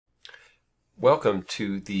Welcome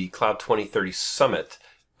to the Cloud 2030 Summit.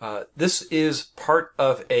 This is part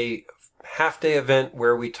of a half-day event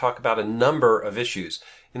where we talk about a number of issues.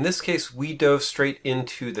 In this case, we dove straight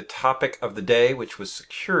into the topic of the day, which was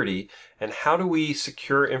security, and how do we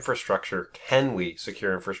secure infrastructure? Can we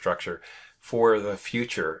secure infrastructure for the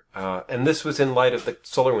future? And this was in light of the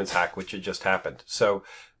SolarWinds hack, which had just happened. So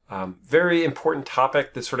very important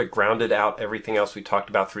topic that sort of grounded out everything else we talked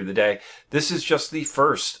about through the day. This is just the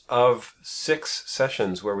first of 6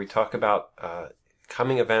 sessions where we talk about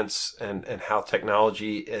coming events and how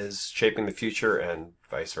technology is shaping the future and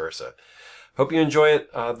vice versa. Hope you enjoy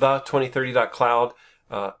it. The2030.cloud.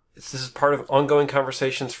 This is part of ongoing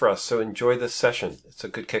conversations for us, so enjoy this session. It's a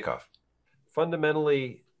good kickoff.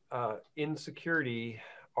 Fundamentally, in security,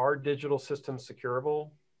 are digital systems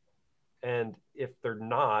securable? And if they're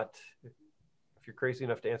not, if you're crazy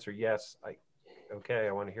enough to answer yes, I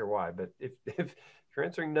want to hear why. But if you're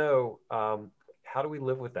answering no, how do we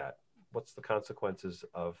live with that? What's the consequences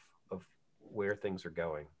of where things are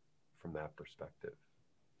going from that perspective?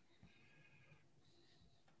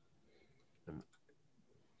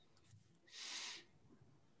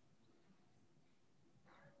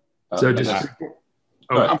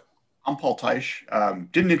 I'm Paul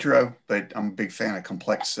Teich. Didn't intro, but I'm a big fan of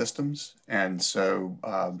complex systems. And so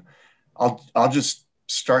I'll just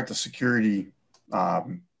start the security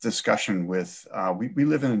discussion with, we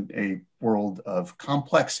live in a world of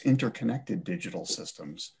complex interconnected digital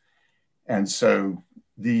systems. And so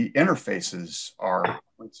the interfaces are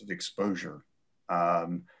points of exposure.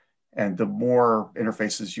 And the more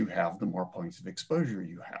interfaces you have, the more points of exposure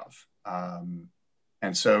you have.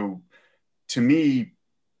 And so to me,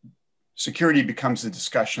 security becomes a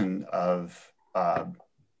discussion of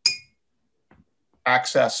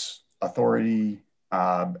access, authority,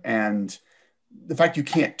 and the fact you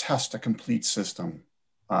can't test a complete system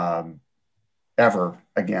ever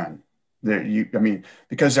again.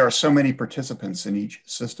 Because there are so many participants in each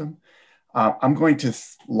system, I'm going to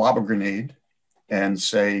lob a grenade and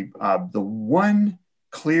say the one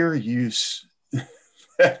clear use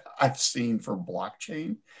that I've seen for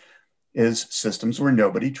blockchain is systems where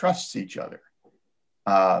nobody trusts each other.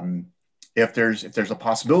 If there's a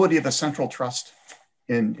possibility of a central trust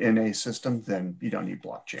in a system, then you don't need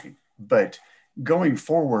blockchain. But going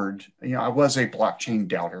forward, I was a blockchain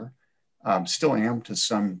doubter, still am to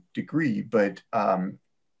some degree, but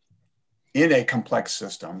in a complex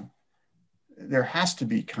system, there has to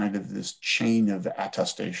be kind of this chain of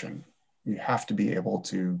attestation. You have to be able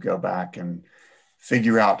to go back and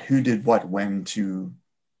figure out who did what when to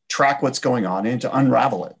track what's going on and to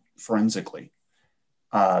unravel it forensically.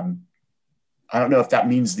 I don't know if that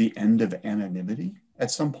means the end of anonymity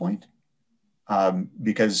at some point,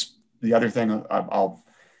 because the other thing I'll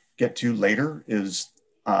get to later is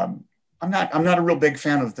I'm not a real big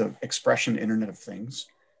fan of the expression Internet of Things.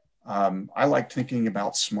 I like thinking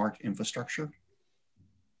about smart infrastructure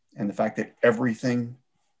and the fact that everything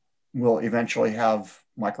will eventually have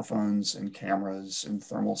microphones and cameras and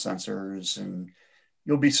thermal sensors, and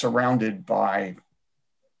you'll be surrounded by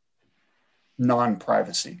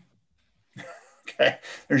non-privacy. Okay,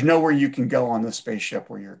 there's nowhere you can go on the spaceship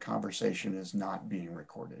where your conversation is not being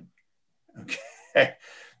recorded. Okay,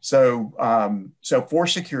 so for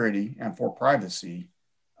security and for privacy,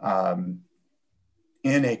 in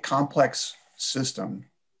a complex system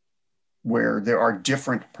where there are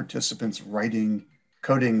different participants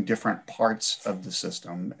coding different parts of the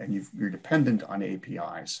system, and you're dependent on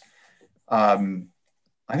APIs,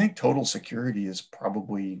 I think total security is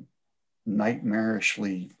probably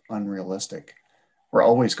nightmarishly unrealistic. We're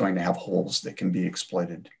always going to have holes that can be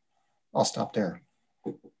exploited. I'll stop there.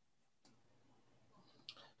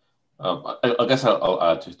 I guess I'll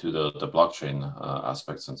add to the blockchain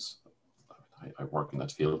aspect, since I work in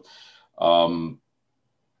that field. Part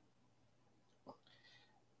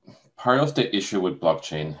of the issue with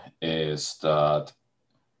blockchain is that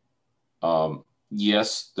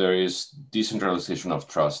yes, there is decentralization of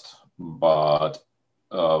trust, but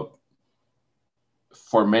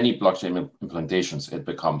for many blockchain implementations, it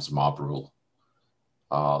becomes mob rule.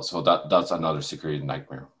 So that's another security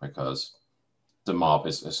nightmare, because the mob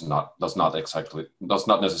does not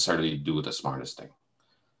necessarily do the smartest thing,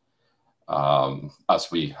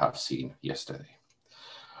 as we have seen yesterday.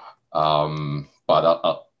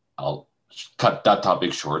 But I'll cut that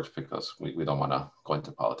topic short because we don't want to go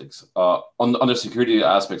into politics. On the security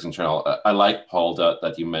aspects in general, I like, Paul,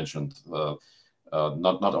 that you mentioned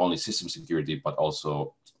not only system security, but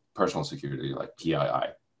also personal security, like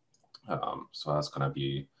PII. So that's going to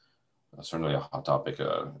be certainly a hot topic.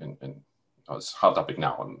 It's a hot topic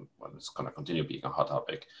now, and it's going to continue being a hot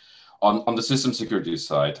topic. on the system security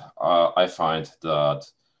side, I find that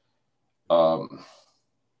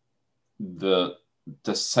the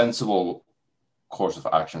sensible course of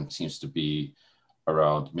action seems to be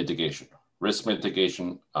around mitigation, risk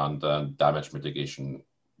mitigation, and then damage mitigation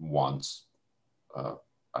once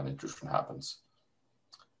an intrusion happens.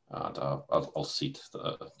 And I'll cede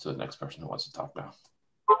to the next person who wants to talk now.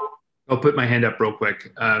 I'll put my hand up real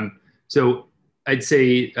quick. So I'd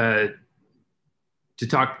say to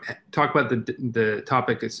talk about the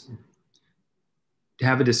topic is to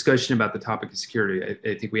have a discussion about the topic of security.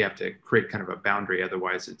 I think we have to create kind of a boundary.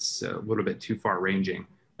 Otherwise, it's a little bit too far ranging.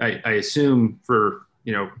 I assume for,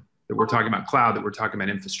 that we're talking about cloud, that we're talking about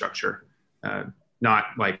infrastructure, not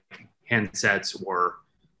like handsets or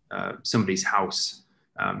somebody's house,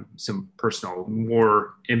 some personal,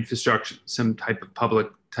 more infrastructure, some type of public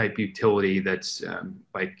type utility that's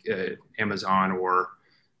like Amazon or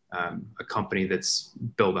a company that's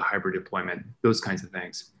built a hybrid deployment, those kinds of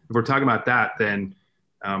things. If we're talking about that, then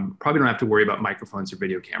probably don't have to worry about microphones or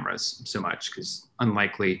video cameras so much, because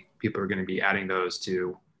unlikely people are going to be adding those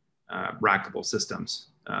to rackable systems,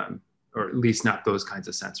 or at least not those kinds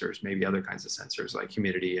of sensors, maybe other kinds of sensors like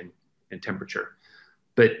humidity and temperature.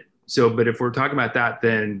 But if we're talking about that,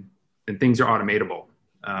 then things are automatable.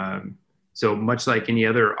 So much like any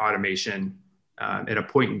other automation, at a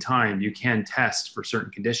point in time, you can test for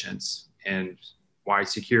certain conditions. And why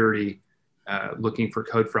security, looking for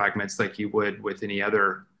code fragments like you would with any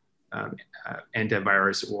other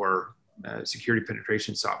antivirus or security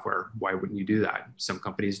penetration software, why wouldn't you do that? Some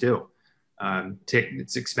companies do.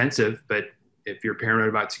 It's expensive, but if you're paranoid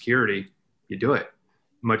about security, you do it.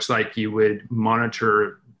 Much like you would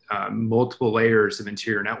monitor multiple layers of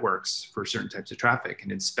interior networks for certain types of traffic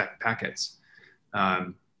and inspect packets.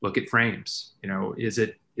 Look at frames.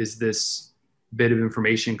 Is this bit of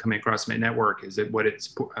information coming across my network? Is it what it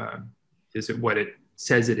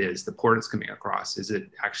says it is? The port it's coming across. Is it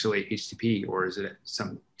actually HTTP, or is it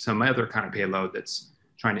some other kind of payload that's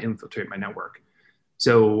trying to infiltrate my network?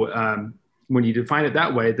 So when you define it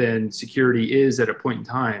that way, then security is at a point in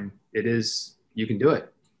time, you can do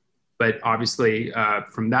it. But obviously,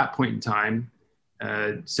 from that point in time,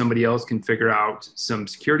 somebody else can figure out some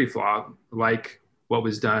security flaw, like what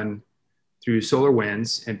was done through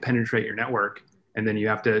SolarWinds, and penetrate your network. And then you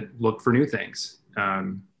have to look for new things.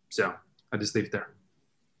 So I'll just leave it there.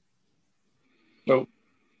 So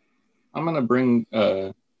I'm going to bring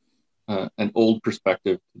an old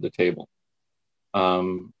perspective to the table.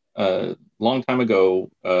 A long time ago,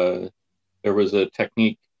 there was a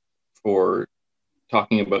technique for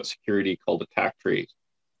talking about security called attack trees.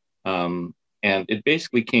 And it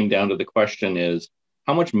basically came down to the question is,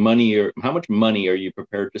 how much money are you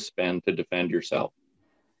prepared to spend to defend yourself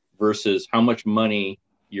versus how much money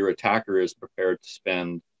your attacker is prepared to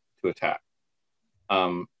spend to attack?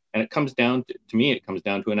 And it comes down to me, it comes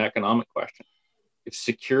down to an economic question. If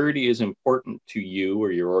security is important to you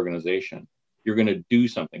or your organization, you're going to do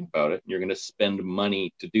something about it. You're going to spend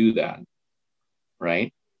money to do that,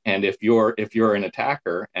 right? And if you're an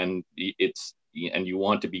attacker and you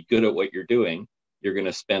want to be good at what you're doing, you're going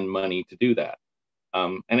to spend money to do that.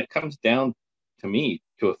 And it comes down to me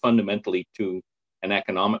fundamentally to an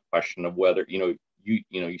economic question of whether you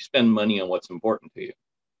spend money on what's important to you,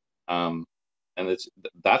 and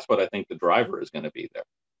that's what I think the driver is going to be there,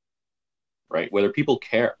 right? Whether people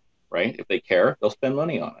care, right? If they care, they'll spend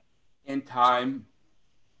money on it. And time.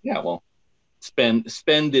 Yeah, well, spend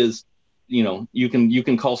is, you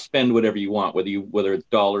can call spend whatever you want, whether it's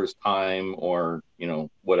dollars, time, or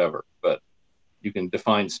whatever, but you can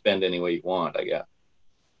define spend any way you want, I guess.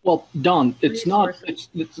 Well, Don, it's not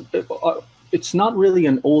really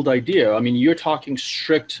an old idea. I mean, you're talking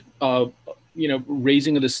strict,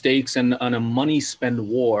 raising of the stakes and on a money spend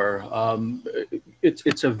war.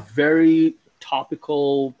 It's a very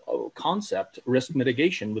topical concept, risk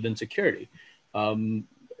mitigation within security. You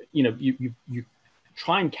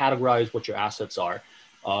try and categorize what your assets are,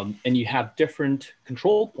 and you have different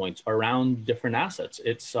control points around different assets.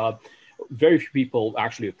 It's very few people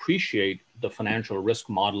actually appreciate the financial risk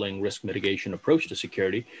modeling, risk mitigation approach to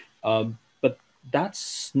security. But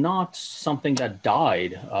that's not something that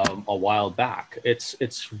died a while back.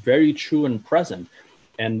 It's very true and present.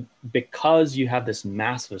 And because you have this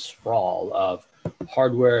massive sprawl of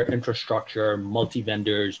hardware, infrastructure,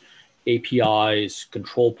 multi-vendors, APIs,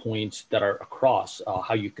 control points that are across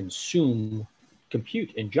how you consume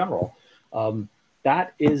compute in general,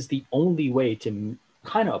 that is the only way to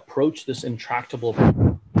kind of approach this intractable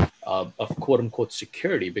of quote unquote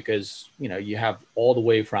security, because you have all the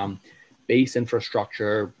way from base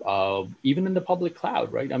infrastructure, even in the public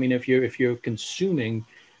cloud, right? I mean, if you're consuming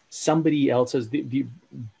somebody else's, the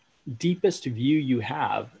deepest view you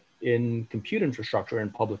have in compute infrastructure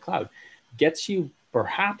and public cloud gets you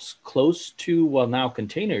perhaps close to, well, now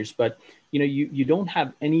containers, but you don't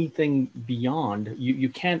have anything beyond. You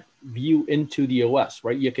can't view into the OS,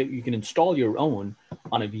 right? You can install your own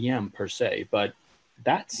on a VM per se, but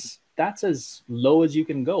that's as low as you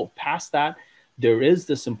can go. Past that, there is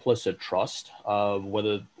this implicit trust of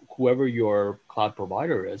whether whoever your cloud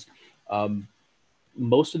provider is.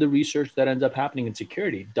 Most of the research that ends up happening in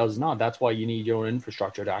security does not. That's why you need your own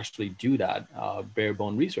infrastructure to actually do that bare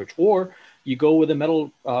bone research. Or you go with a metal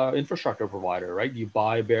infrastructure provider, right? You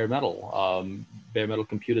buy bare metal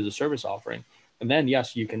compute as a service offering. And then,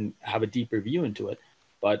 yes, you can have a deeper view into it.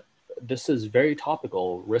 But this is very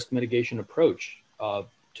topical risk mitigation approach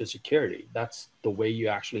to security. That's the way you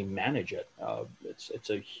actually manage it. It's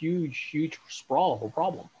a huge sprawl of a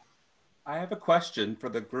problem. I have a question for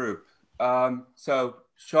the group. So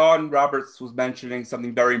Sean Roberts was mentioning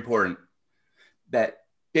something very important, that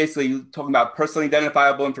basically you're talking about personally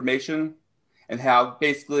identifiable information and how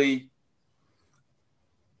basically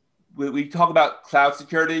we talk about cloud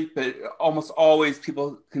security, but almost always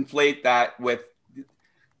people conflate that with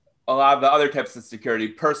a lot of the other types of security,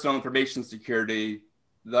 personal information security,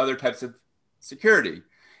 the other types of security.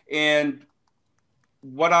 And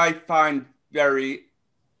what I find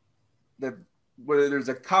where there's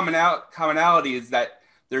a commonality is that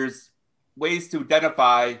there's ways to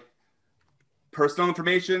identify personal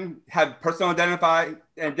information, have personal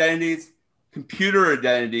identities, computer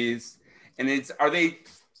identities, and are they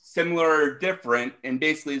similar or different? And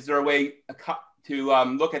basically, is there a way to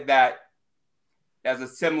look at that as a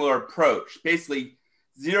similar approach? Basically,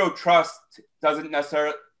 zero trust doesn't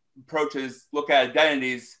necessarily look at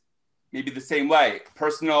identities maybe the same way,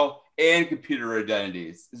 personal and computer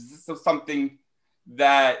identities. Is this something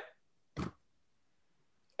that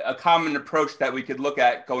a common approach that we could look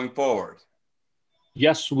at going forward?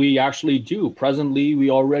 Yes, we actually do. Presently, we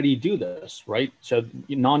already do this, right? So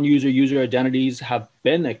non-user user identities have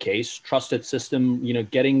been a case. Trusted system,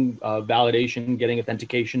 getting validation, getting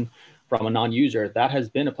authentication from a non-user, that has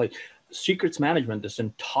been a place. Secrets management, this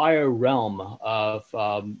entire realm of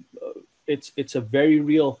it's a very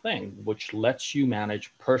real thing, which lets you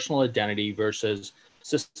manage personal identity versus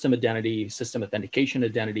system identity, system authentication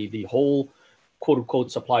identity, the whole quote unquote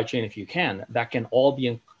supply chain, if you can, that can all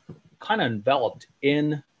be kind of enveloped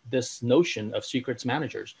in this notion of secrets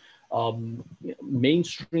managers.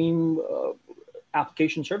 Mainstream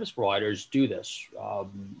application service providers do this,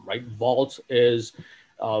 right? Vault is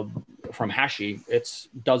from Hashi, it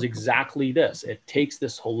does exactly this. It takes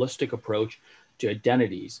this holistic approach to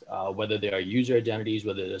identities, whether they are user identities,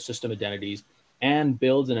 whether they're system identities, and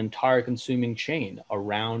builds an entire consuming chain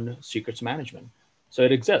around secrets management. So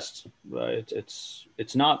it exists.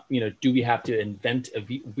 It's not, do we have to invent a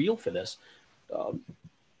wheel for this?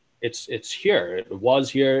 It's here. It was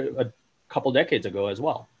here a couple decades ago as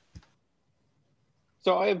well.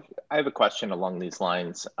 So I have a question along these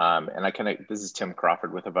lines, and this is Tim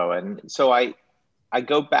Crawford with Avoa, and so I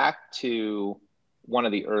go back to one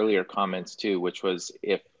of the earlier comments too, which was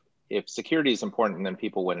if security is important, then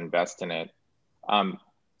people would invest in it.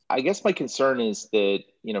 I guess my concern is that,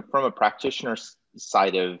 from a practitioner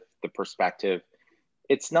side of the perspective,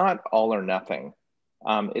 it's not all or nothing.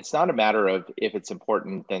 It's not a matter of if it's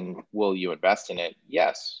important, then will you invest in it?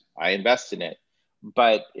 Yes, I invest in it,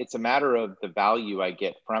 but it's a matter of the value I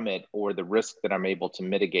get from it or the risk that I'm able to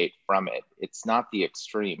mitigate from it. It's not the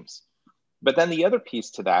extremes. But then the other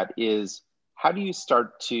piece to that is how do you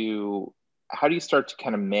start to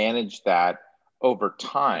kind of manage that over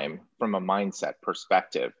time from a mindset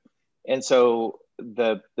perspective? And so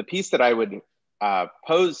the piece that I would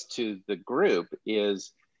pose to the group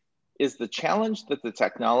is the challenge that the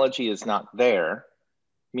technology is not there,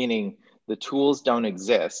 meaning the tools don't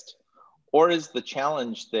exist, or is the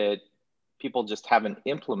challenge that people just haven't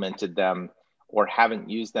implemented them or haven't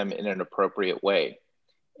used them in an appropriate way?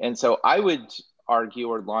 And so I would argue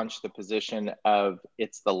or launch the position of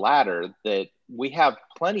it's the latter, that we have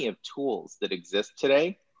plenty of tools that exist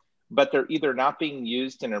today, but they're either not being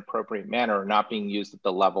used in an appropriate manner or not being used at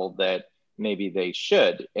the level that maybe they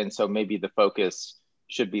should. And so maybe the focus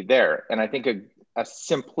should be there. And I think a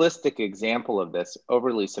simplistic example of this,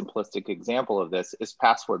 overly simplistic example of this, is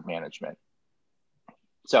password management.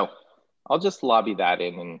 So I'll just lobby that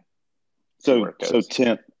in and see where it goes.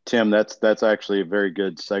 So Tim, that's actually a very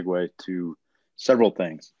good segue to several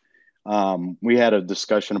things. We had a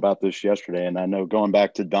discussion about this yesterday, and I know going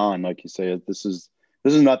back to Don, like you say, this is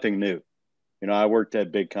nothing new. I worked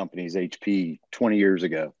at big companies, HP, 20 years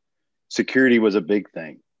ago. Security was a big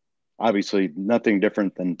thing. Obviously, nothing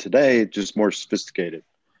different than today, just more sophisticated.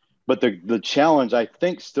 But the challenge I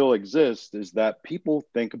think still exists is that people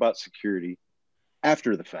think about security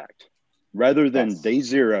after the fact rather than day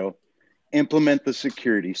zero, implement the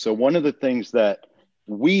security. So one of the things that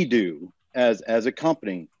we do as a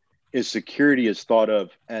company is security is thought of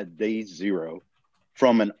at day zero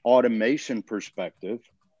from an automation perspective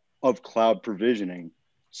of cloud provisioning.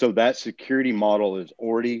 So that security model is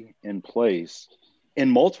already in place in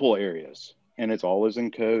multiple areas, and it's always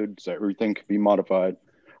in code, so everything can be modified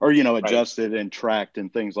or, you know, adjusted and tracked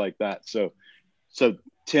and things like that. So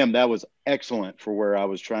Tim, that was excellent for where I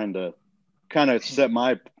was trying to kind of set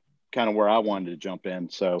my kind of where I wanted to jump in.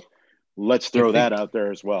 So let's throw that out there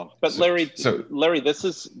as well. But Larry, this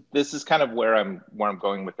is kind of where I'm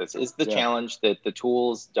going with this. Is the challenge that the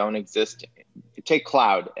tools don't exist? Take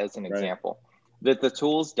cloud as an example, that the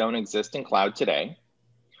tools don't exist in cloud today,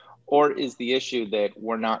 or is the issue that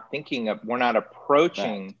we're not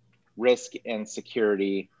approaching risk and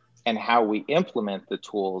security and how we implement the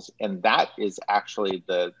tools, and that is actually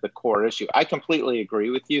the core issue. I completely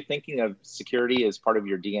agree with you. Thinking of security as part of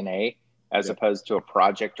your DNA as opposed to a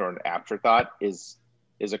project or an afterthought is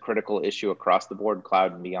a critical issue across the board,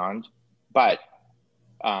 cloud and beyond. But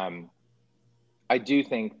I do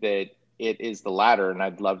think that it is the latter, and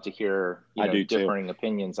I'd love to hear differing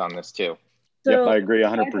opinions on this too. So I agree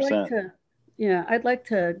 100%. I'd like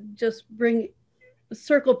to just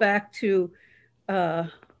circle back to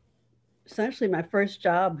essentially my first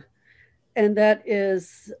job, and that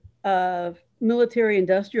is a military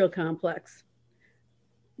industrial complex.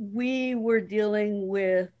 We were dealing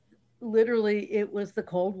with, literally, it was the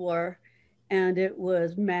Cold War, and it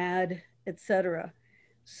was MAD, etc.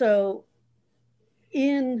 So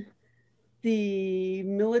in the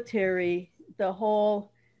military, the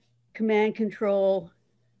whole command control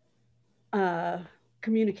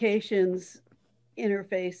communications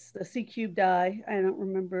interface, the C3 I don't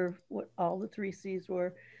remember what all the 3 C's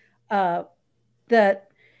were, that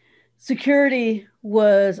security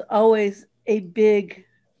was always a big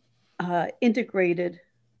integrated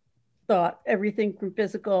thought, everything from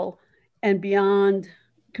physical and beyond,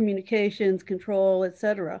 communications, control,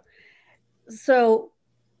 etc. So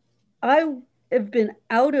I have been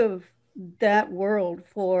out of that world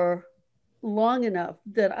for long enough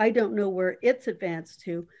that I don't know where it's advanced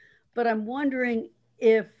to, but I'm wondering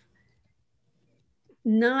if,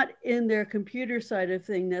 not in their computer side of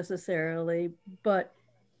thing necessarily, but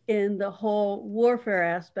in the whole warfare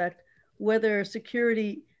aspect, whether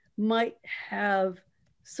security might have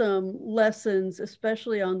some lessons,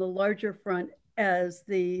 especially on the larger front as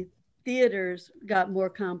the theaters got more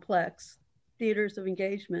complex, theaters of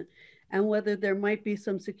engagement, and whether there might be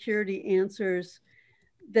some security answers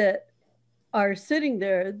that are sitting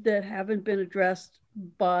there that haven't been addressed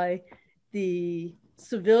by the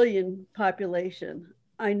civilian population.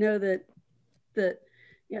 I know that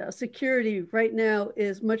security right now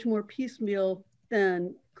is much more piecemeal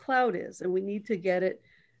than cloud is, and we need to get it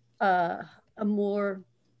a more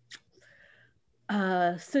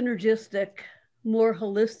synergistic, more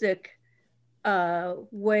holistic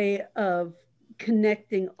way of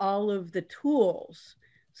connecting all of the tools.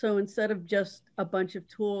 So instead of just a bunch of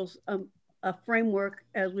tools, a framework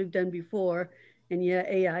as we've done before, and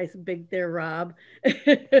AI is big there, Rob.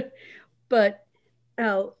 But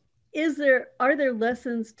are there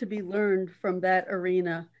lessons to be learned from that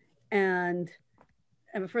arena, and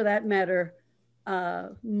for that matter,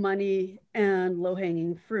 money and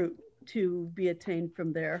low-hanging fruit to be attained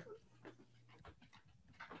from there?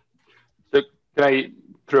 So can I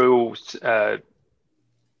throw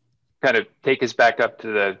kind of take us back up to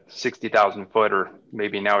the 60,000 foot, or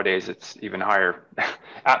maybe nowadays it's even higher,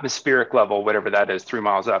 atmospheric level, whatever that is, 3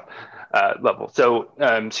 miles up level. So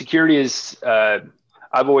security is, I've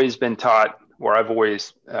always been taught, or I've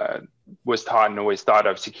always was taught and always thought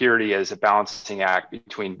of security as a balancing act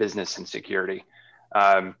between business and security.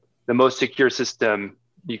 The most secure system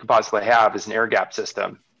you could possibly have is an air gap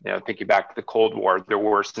system. Thinking back to the Cold War, there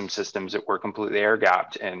were some systems that were completely air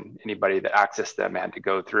gapped, and anybody that accessed them had to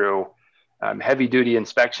go through heavy duty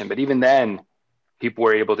inspection. But even then, people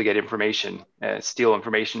were able to get information, steal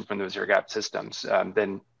information from those air gap systems.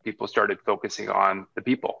 Then people started focusing on the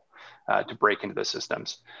people to break into the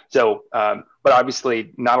systems. So, but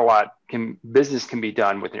obviously not a lot business can be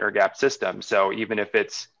done with an air gap system. So even if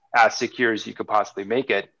it's as secure as you could possibly make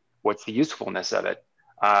it, what's the usefulness of it?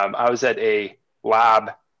 I was at a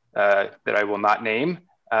lab that I will not name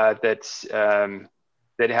that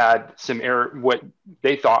had some what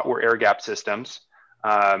they thought were air gap systems,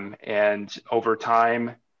 and over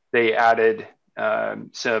time they added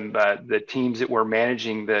the teams that were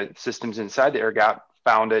managing the systems inside the air gap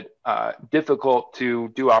found it difficult to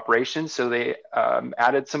do operations, so they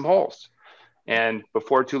added some holes. And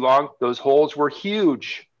before too long, those holes were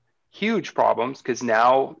huge problems, because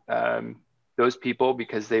now those people,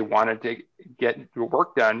 because they wanted to get their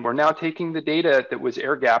work done, were now taking the data that was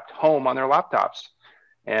air gapped home on their laptops.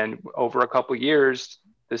 And over a couple of years,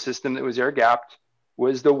 the system that was air gapped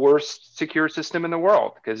was the worst secure system in the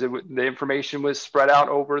world, because the information was spread out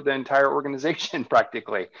over the entire organization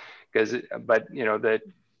practically. But you know, the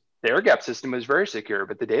air gap system was very secure,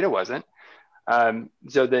 but the data wasn't.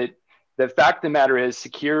 So the fact of the matter is,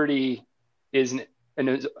 security is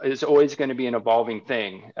always going to be an evolving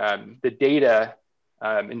thing. The data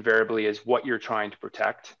invariably is what you're trying to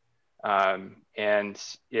protect. And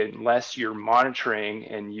unless you're monitoring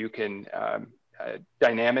and you can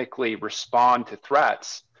dynamically respond to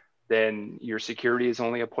threats, then your security is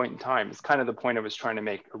only a point in time. It's kind of the point I was trying to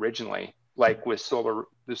make originally, like with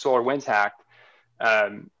the SolarWinds hack.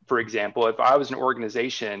 For example, if I was an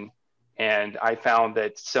organization and I found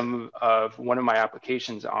that one of my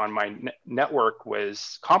applications on my network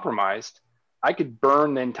was compromised, I could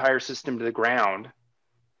burn the entire system to the ground,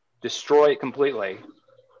 destroy it completely,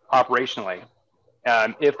 operationally.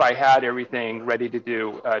 If I had everything ready to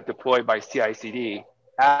do deploy by CI/CD,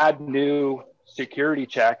 add new security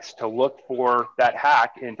checks to look for that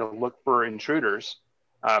hack and to look for intruders,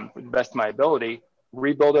 to the best of my ability,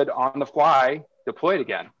 rebuild it on the fly, deploy it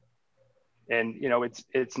again. And you know,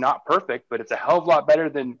 it's not perfect, but it's a hell of a lot better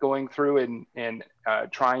than going through and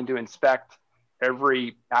trying to inspect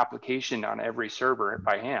every application on every server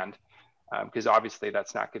by hand, because obviously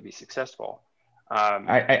that's not going to be successful.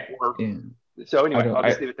 So anyway, I'll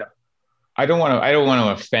just leave it there. I don't want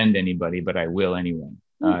to offend anybody, but I will anyway.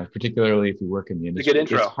 Particularly if you work in the industry.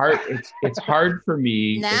 It's a good intro. It's hard for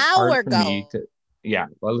me. Now we're going.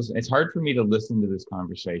 Well, listen, it's hard for me to listen to this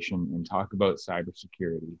conversation and talk about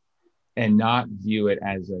cybersecurity and not view it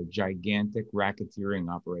as a gigantic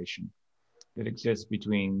racketeering operation that exists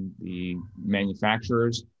between the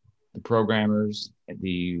manufacturers, the programmers,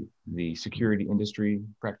 the security industry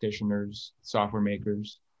practitioners, software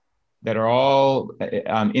makers, that are all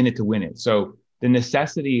in it to win it. So the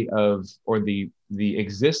necessity of, or the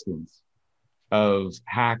existence of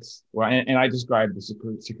hacks, and I describe the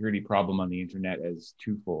security problem on the internet as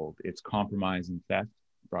twofold. It's compromise and theft,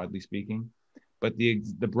 broadly speaking, but the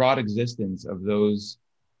broad existence of those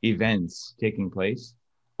events taking place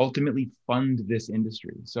ultimately fund this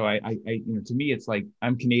industry. So I to me, it's like,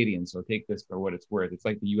 I'm Canadian, so take this for what it's worth. It's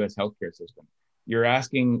like the U.S. healthcare system. You're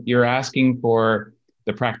asking for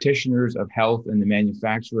the practitioners of health and the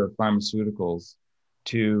manufacturer of pharmaceuticals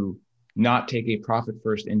to not take a profit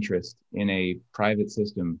first interest in a private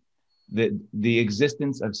system. The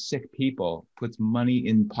existence of sick people puts money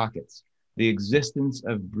in pockets. The existence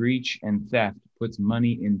of breach and theft puts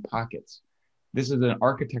money in pockets. This is an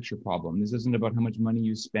architecture problem. This isn't about how much money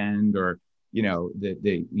you spend or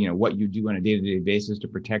what you do on a day-to-day basis to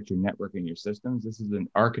protect your network and your systems. This is an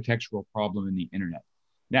architectural problem in the internet.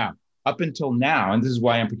 Now, up until now, and this is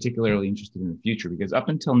why I'm particularly interested in the future, because up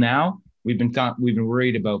until now, we've been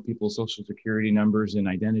worried about people's social security numbers and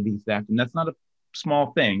identity theft, and that's not a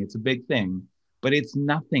small thing. It's a big thing, but it's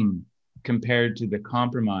nothing compared to the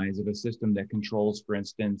compromise of a system that controls, for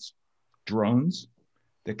instance, drones,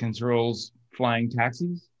 that controls flying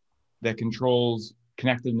taxis, that controls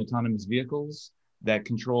connected and autonomous vehicles, that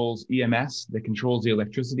controls EMS, that controls the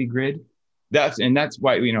electricity grid. That's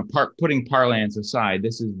why, putting parlance aside,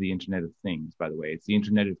 this is the Internet of Things, by the way. It's the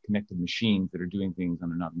Internet of connected machines that are doing things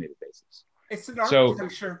on an automated basis. It's an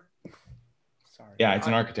architecture. Sorry. Yeah, it's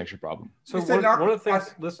an architecture problem. So one of the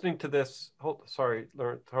things, listening to this, hold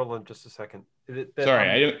on just a second. Sorry,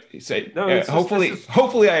 I didn't say, no,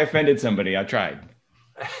 hopefully I offended somebody. I tried.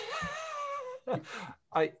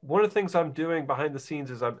 One of the things I'm doing behind the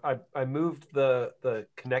scenes is I moved the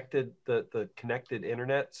connected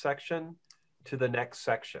internet section to the next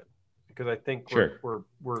section, because I think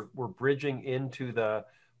we're bridging into the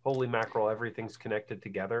holy mackerel, everything's connected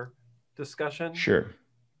together discussion. Sure.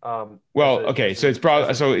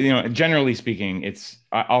 Generally speaking,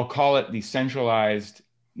 I'll call it the centralized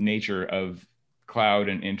nature of cloud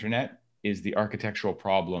and internet is the architectural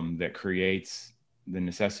problem that creates the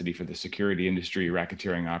necessity for the security industry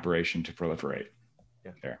racketeering operation to proliferate.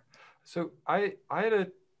 Yeah. There. So I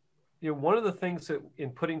had one of the things that in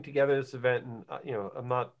putting together this event, and I'm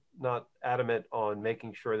not adamant on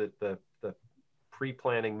making sure that the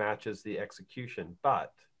pre-planning matches the execution,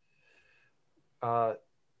 but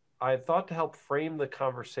I thought to help frame the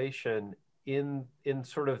conversation in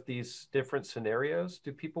sort of these different scenarios.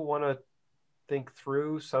 Do people want to think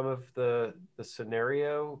through some of the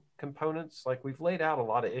scenario components? Like, we've laid out a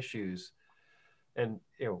lot of issues, and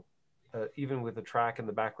even with the track in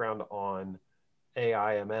the background on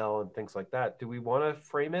AI, ML, and things like that, do we want to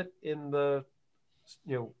frame it in the,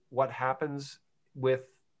 what happens with,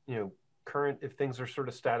 current, if things are sort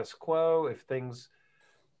of status quo, if things,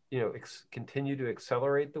 continue to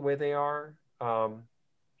accelerate the way they are, and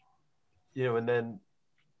then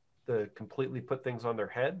the completely put things on their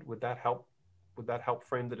head? Would that help? Would that help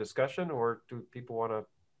frame the discussion, or do people want to?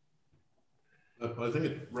 I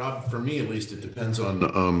think, Rob, for me at least, it depends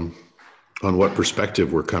on what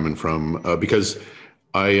perspective we're coming from, because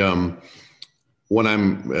when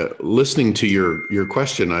I'm listening to your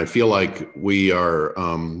question, I feel like we are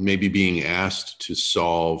maybe being asked to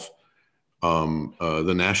solve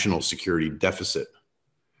the national security deficit,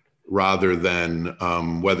 rather than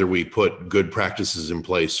whether we put good practices in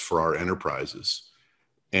place for our enterprises.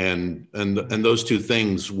 And those two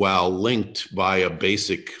things, while linked by a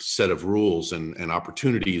basic set of rules and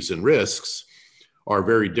opportunities and risks, are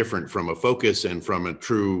very different from a focus and from a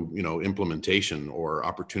true, implementation or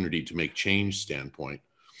opportunity to make change standpoint.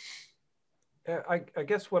 I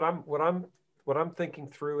guess what I'm thinking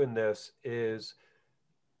through in this is,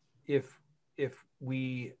 if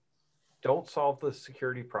we don't solve the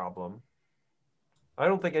security problem, I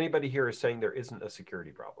don't think anybody here is saying there isn't a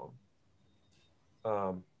security problem.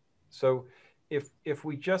 So if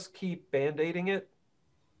we just keep band-aiding it,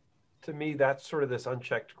 to me, that's sort of this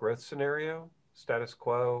unchecked growth scenario, status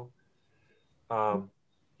quo. Well,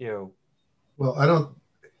 I don't.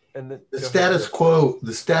 And the status quo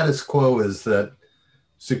is that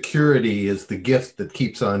security is the gift that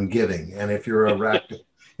keeps on giving. And if you're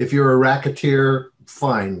a racketeer,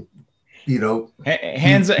 fine.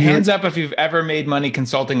 Hands up if you've ever made money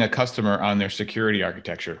consulting a customer on their security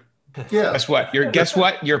architecture. Yeah. Guess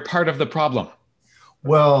what? You're part of the problem.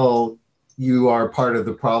 Well, you are part of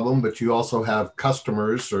the problem, but you also have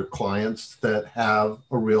customers or clients that have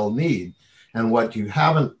a real need. And what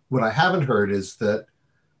I haven't heard is that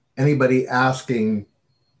anybody asking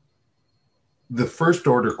the first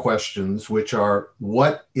order questions, which are,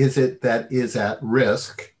 what is it that is at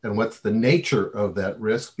risk and what's the nature of that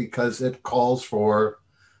risk? Because it calls for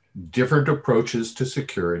different approaches to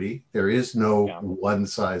security. There is no one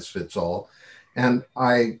size fits all. And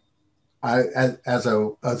I as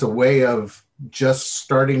a way of just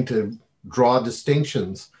starting to draw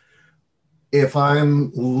distinctions, if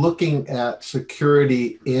I'm looking at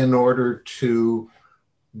security in order to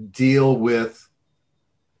deal with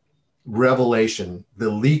revelation, the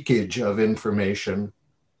leakage of information,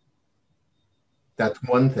 that's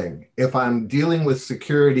one thing. If I'm dealing with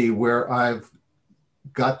security where I've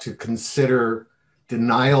got to consider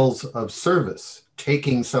denials of service,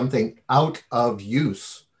 taking something out of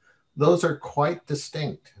use, those are quite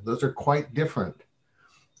distinct. Those are quite different.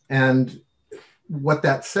 And what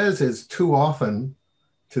that says is, too often,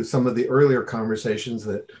 to some of the earlier conversations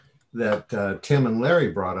that Tim and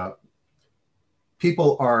Larry brought up,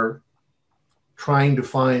 people are trying to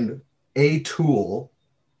find a tool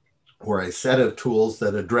or a set of tools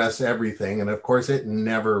that address everything. And of course, it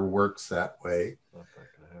never works that way.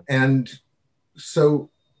 And so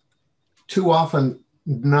too often,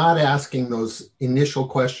 not asking those initial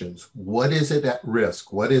questions, what is it at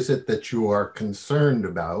risk? What is it that you are concerned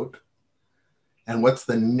about? And what's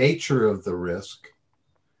the nature of the risk,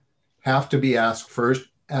 have to be asked first,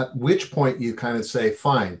 at which point you kind of say,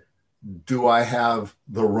 fine, do I have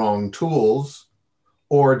the wrong tools,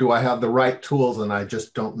 or do I have the right tools and I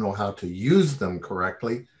just don't know how to use them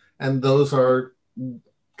correctly? And those are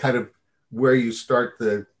kind of where you start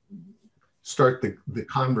the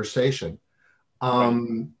conversation.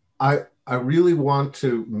 I really want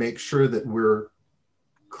to make sure that we're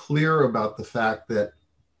clear about the fact that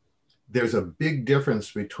there's a big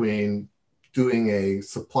difference between doing a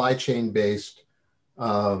supply chain based,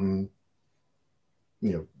 build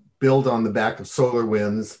on the back of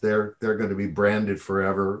SolarWinds. They're going to be branded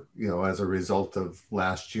forever, as a result of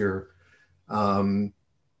last year,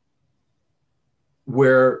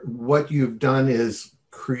 where what you've done is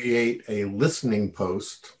create a listening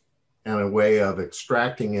post and a way of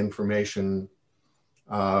extracting information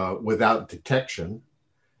without detection,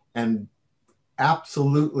 and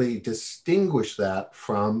absolutely distinguish that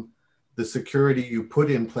from the security you put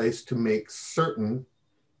in place to make certain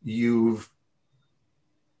you've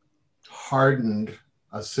hardened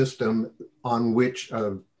a system on which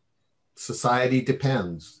society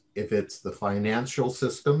depends. If it's the financial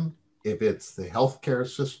system, if it's the healthcare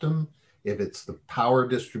system, if it's the power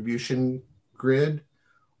distribution grid,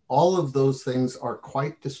 all of those things are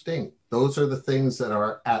quite distinct. Those are the things that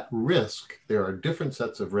are at risk. There are different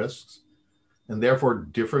sets of risks, and therefore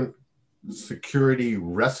different security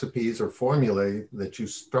recipes or formulae that you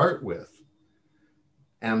start with.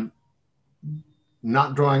 And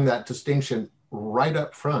not drawing that distinction right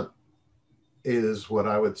up front is what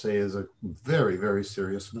I would say is a very, very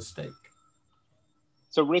serious mistake.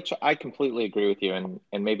 So Rich, I completely agree with you, and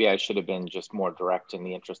maybe I should have been just more direct in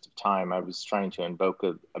the interest of time. I was trying to invoke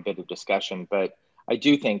a bit of discussion, but I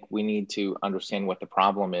do think we need to understand what the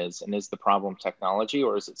problem is, and is the problem technology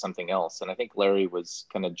or is it something else? And I think Larry was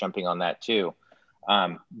kind of jumping on that too.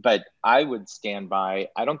 But I would stand by,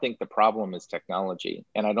 I don't think the problem is technology,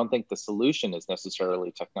 and I don't think the solution is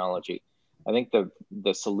necessarily technology. I think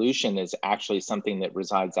the solution is actually something that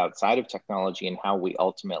resides outside of technology and how we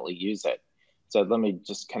ultimately use it. So let me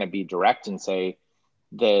just kind of be direct and say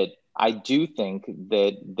that I do think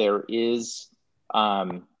that there is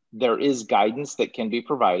guidance that can be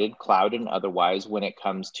provided, cloud and otherwise, when it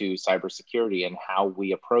comes to cybersecurity and how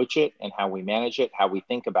we approach it and how we manage it, how we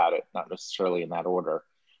think about it, not necessarily in that order.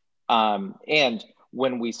 And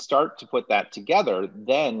when we start to put that together,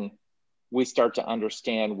 then we start to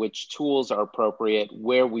understand which tools are appropriate,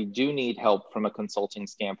 where we do need help from a consulting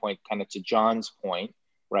standpoint, kind of to John's point,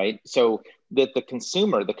 right? So that the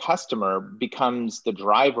consumer, the customer, becomes the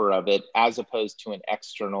driver of it as opposed to an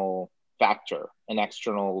external factor, an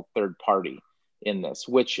external third party in this,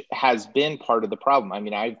 which has been part of the problem. I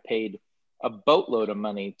mean, I've paid a boatload of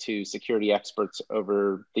money to security experts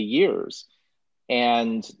over the years,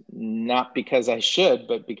 and not because I should,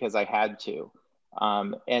 but because I had to.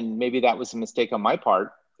 And maybe that was a mistake on my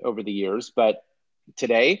part over the years, but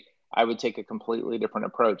today I would take a completely different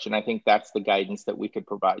approach. And I think that's the guidance that we could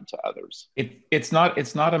provide to others. It's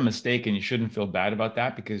not a mistake, and you shouldn't feel bad about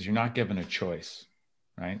that because you're not given a choice,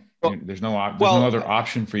 right? Well, there's no other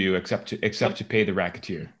option for you except to pay the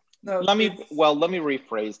racketeer. Let me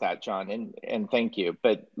rephrase that, John, and thank you.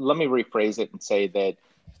 But let me rephrase it and say that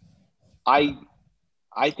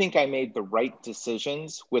I think I made the right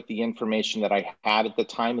decisions with the information that I had at the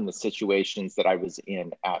time and the situations that I was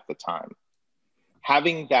in at the time.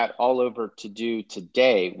 Having that all over to do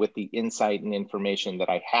today with the insight and information that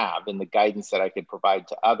I have and the guidance that I could provide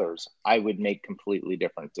to others, I would make completely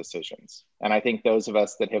different decisions. And I think those of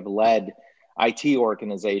us that have led IT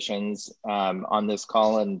organizations on this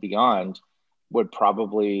call and beyond would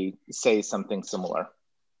probably say something similar.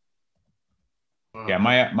 Yeah,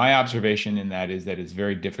 my observation in that is that it's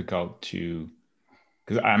very difficult to,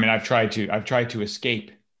 because I mean, I've tried to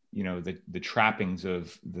escape, the trappings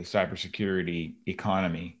of the cybersecurity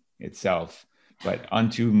economy itself, but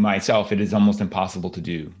unto myself, it is almost impossible to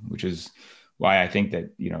do, which is why I think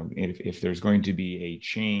that, if there's going to be a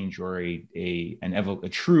change or a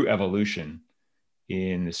true evolution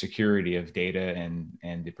in the security of data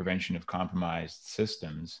and the prevention of compromised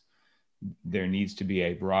systems, there needs to be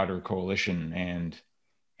a broader coalition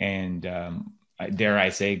and dare I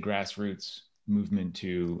say grassroots movement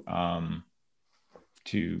to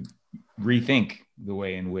rethink the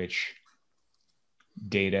way in which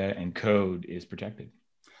data and code is protected.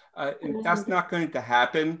 And that's not going to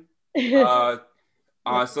happen.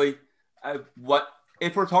 Honestly, what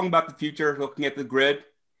if we're talking about the future, looking at the grid,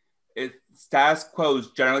 status quo is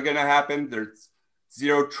generally going to happen. There's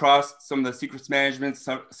zero trust. Some of the secrets management,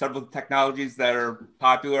 several technologies that are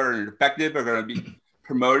popular and effective are going to be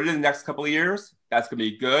promoted in the next couple of years. That's going to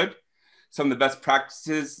be good. Some of the best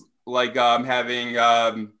practices, like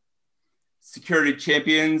having security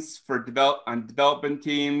champions for development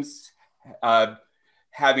teams,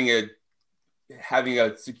 having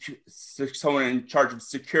someone in charge of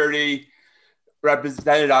security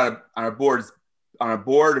represented on a board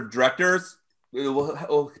of directors. It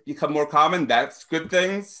will become more common. That's good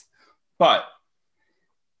things. But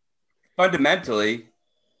fundamentally,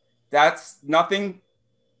 that's nothing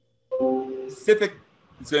specific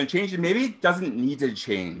is going to change. And maybe it doesn't need to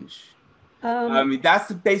change. I mean, that's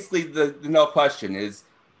basically the no question is,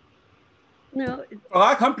 no, a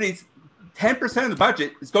lot of companies, 10% of the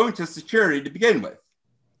budget is going to security to begin with.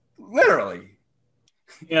 Literally.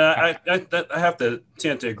 Yeah, I have to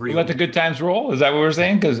tend to agree. Let the good times roll. Is that what we're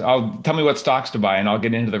saying? Because tell me what stocks to buy, and I'll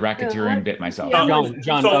get into the racketeering bit myself.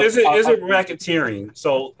 John, so is it racketeering?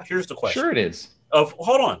 So here's the question. Sure, it is.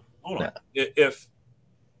 Hold on. Yeah.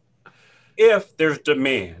 If there's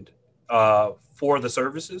demand for the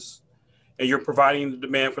services, and you're providing the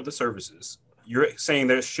demand for the services, you're saying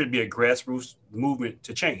there should be a grassroots movement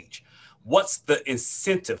to change. What's the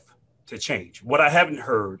incentive to change? What I haven't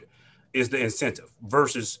heard is the incentive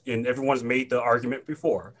versus, and everyone's made the argument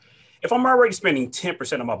before, if I'm already spending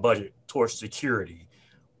 10% of my budget towards security,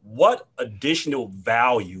 what additional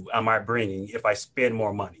value am I bringing if I spend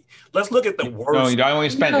more money? Let's look at the worst. No, you don't want you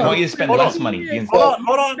to spend. I want you to spend less money.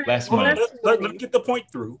 Hold on. Less money. Let me get the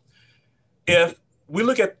point through. If we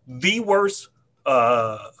look at the worst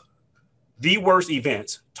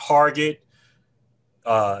events, Target,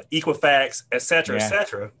 Equifax,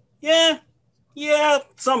 etc. Yeah,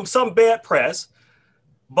 some bad press.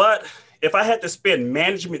 But if I had to spend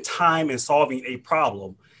management time in solving a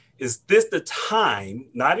problem, is this the time,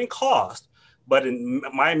 not in cost, but in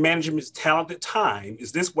my management's talented time,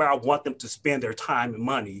 is this where I want them to spend their time and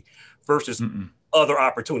money versus other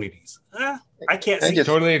opportunities? I can't see.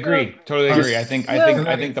 Totally agree. I think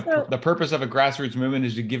the purpose of a grassroots movement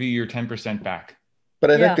is to give you your 10% back.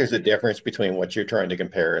 But I think there's a difference between what you're trying to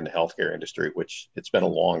compare in the healthcare industry, which it's been a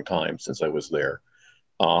long time since I was there.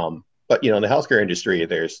 But in the healthcare industry,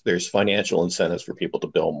 there's financial incentives for people to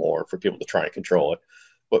bill more, for people to try and control it.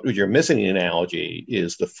 But what you're missing in the analogy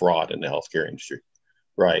is the fraud in the healthcare industry,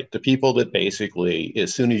 right? The people that basically,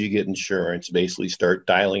 as soon as you get insurance, basically start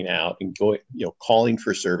dialing out and going, calling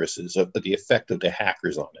for services, of the effect of the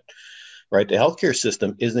hackers on it, right? The healthcare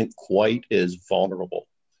system isn't quite as vulnerable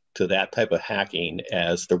to that type of hacking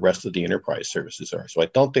as the rest of the enterprise services are. So I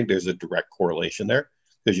don't think there's a direct correlation there,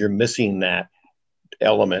 because you're missing that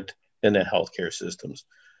element in the healthcare systems.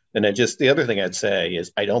 And then just the other thing I'd say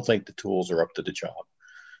is I don't think the tools are up to the job.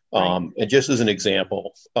 And just as an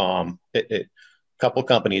example, a couple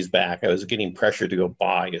companies back, I was getting pressure to go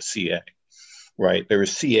buy a CA, right? There were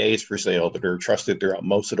CAs for sale that are trusted throughout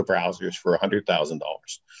most of the browsers for $100,000,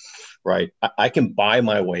 right? I can buy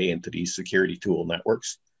my way into these security tool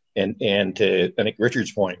networks. And to, I think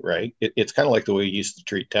Richard's point, right? It's kind of like the way we used to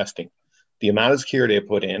treat testing. The amount of security I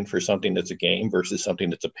put in for something that's a game versus something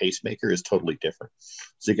that's a pacemaker is totally different.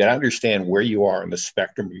 So you got to understand where you are in the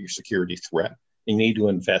spectrum of your security threat. You need to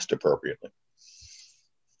invest appropriately.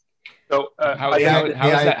 So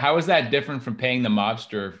how is that different from paying the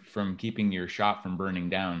mobster from keeping your shop from burning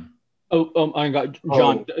down? I got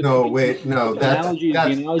John.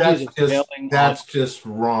 That's just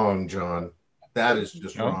wrong, John. That is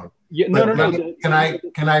just wrong. Yeah, no.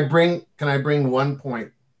 Can I bring one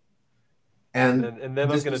point? And then I'm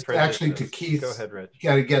going to actually to Keith. Go ahead, Rich.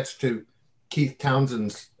 Yeah, it gets to Keith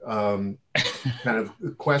Townsend's kind of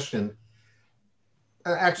question.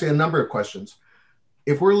 Actually, a number of questions.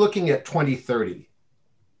 If we're looking at 2030,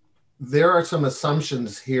 there are some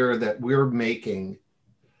assumptions here that we're making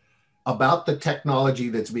about the technology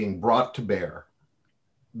that's being brought to bear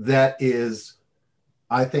that is,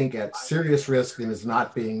 I think, at serious risk and is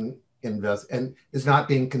not being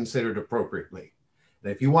considered appropriately.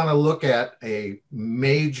 And if you want to look at a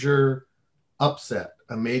major upset,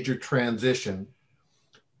 a major transition,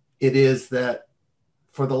 it is that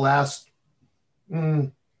for the last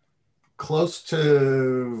close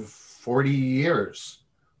to 40 years,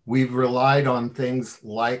 we've relied on things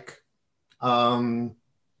like a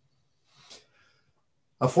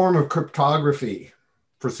form of cryptography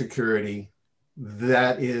for security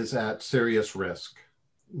that is at serious risk.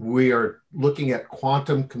 We are looking at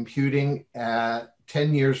quantum computing at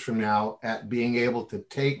 10 years from now at being able to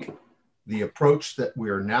take the approach that we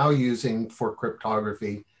are now using for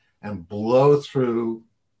cryptography and blow through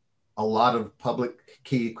a lot of public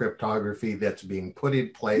key cryptography that's being put in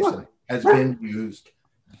place and has been used.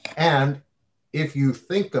 And if you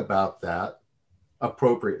think about that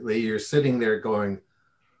appropriately, you're sitting there going,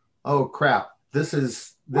 oh crap, this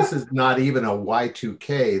is not even a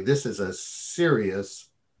Y2K. This is a serious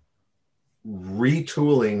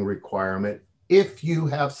retooling requirement if you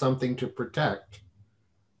have something to protect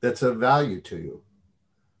that's of value to you.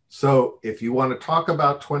 So if you want to talk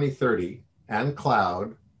about 2030 and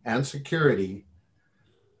cloud and security,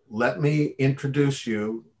 let me introduce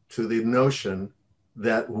you to the notion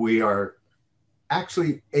that we are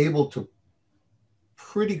actually able to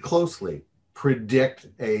pretty closely predict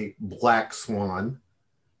a black swan,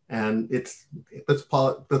 and let's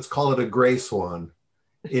call it a gray swan.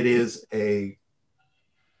 It is a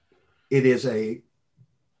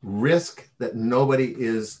risk that nobody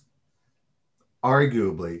is,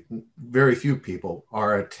 arguably, very few people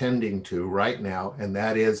are attending to right now, and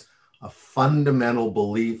that is a fundamental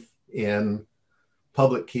belief in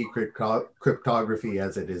public key cryptography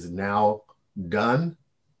as it is now done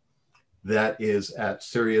that is at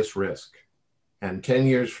serious risk. And 10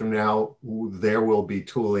 years from now, there will be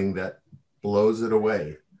tooling that blows it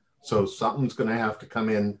away. So something's going to have to come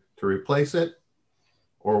in to replace it,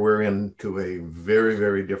 or we're into a very,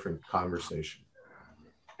 very different conversation.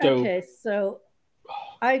 Okay, so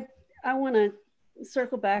I want to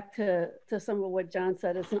circle back to some of what John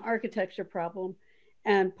said. It's an architecture problem.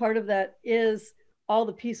 And part of that is all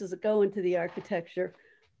the pieces that go into the architecture.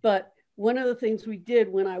 But one of the things we did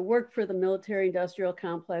when I worked for the military industrial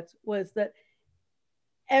complex was that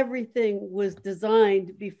everything was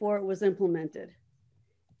designed before it was implemented.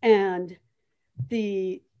 And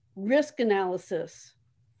the risk analysis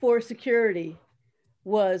for security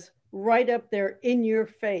was right up there in your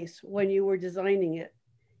face when you were designing it.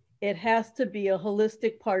 It has to be a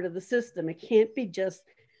holistic part of the system. It can't be just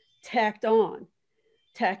tacked on.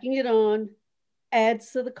 Tacking it on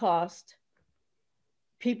adds to the cost.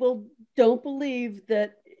 People don't believe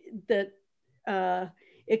that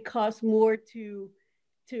it costs more to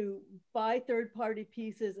buy third-party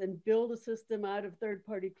pieces and build a system out of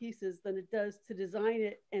third-party pieces than it does to design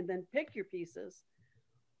it and then pick your pieces.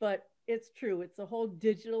 But it's true, it's a whole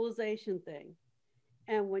digitalization thing.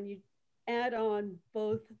 And when you add on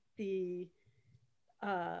both the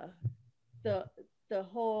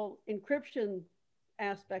whole encryption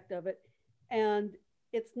aspect of it, and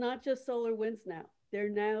it's not just SolarWinds now. They're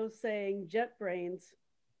now saying JetBrains,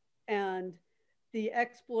 and the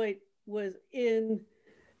exploit was in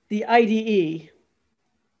the IDE.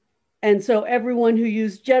 And so everyone who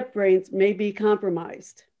used JetBrains may be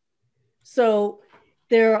compromised. So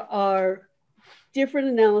there are different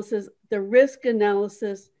analysis. The risk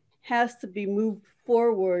analysis has to be moved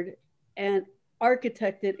forward and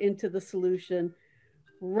architected into the solution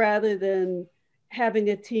rather than having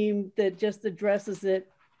a team that just addresses it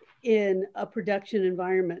in a production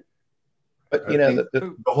environment. But you know,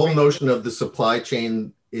 the whole notion of the supply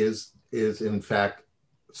chain is in fact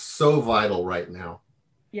so vital right now.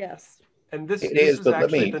 Yes. And this is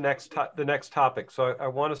actually the next topic. So I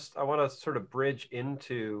want to sort of bridge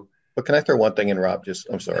into. But can I throw one thing in, Rob? Just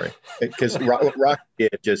I'm sorry, because Rock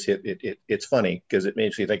just hit it. It's funny because it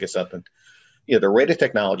makes me think of something. You know, the rate of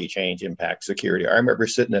technology change impacts security. I remember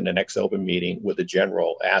sitting in an ex-open meeting with a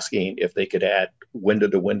general asking if they could add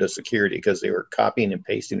window-to-window security because they were copying and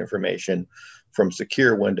pasting information from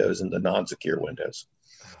secure windows into non-secure windows.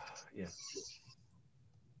 Yeah.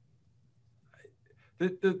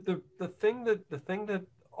 The thing that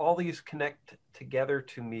all these connect together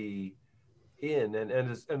to me in,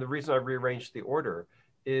 and the reason I rearranged the order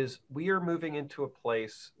is we are moving into a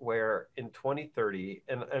place where in 2030,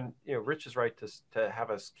 and you know, Rich is right to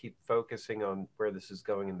have us keep focusing on where this is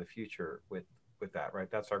going in the future with that,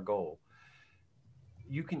 right? That's our goal.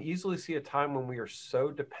 You can easily see a time when we are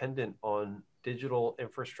so dependent on digital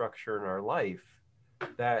infrastructure in our life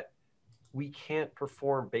that we can't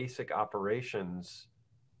perform basic operations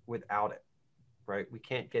without it, right? We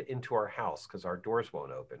can't get into our house because our doors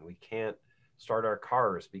won't open. We can't start our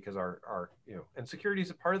cars because our you know, and security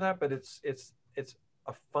is a part of that, but it's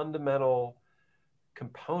a fundamental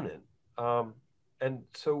component. And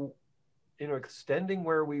so, you know, extending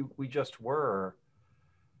where we just were,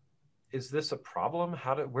 is this a problem?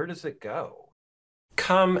 Where does it go?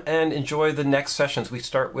 Come and enjoy the next sessions. We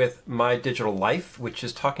start with My Digital Life, which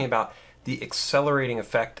is talking about the accelerating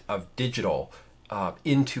effect of digital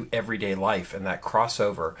into everyday life and that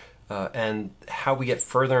crossover. And how we get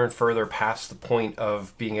further and further past the point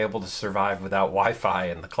of being able to survive without Wi-Fi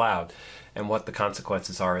in the cloud and what the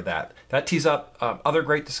consequences are of that. That tees up other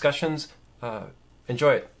great discussions.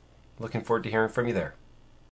 Enjoy it. Looking forward to hearing from you there.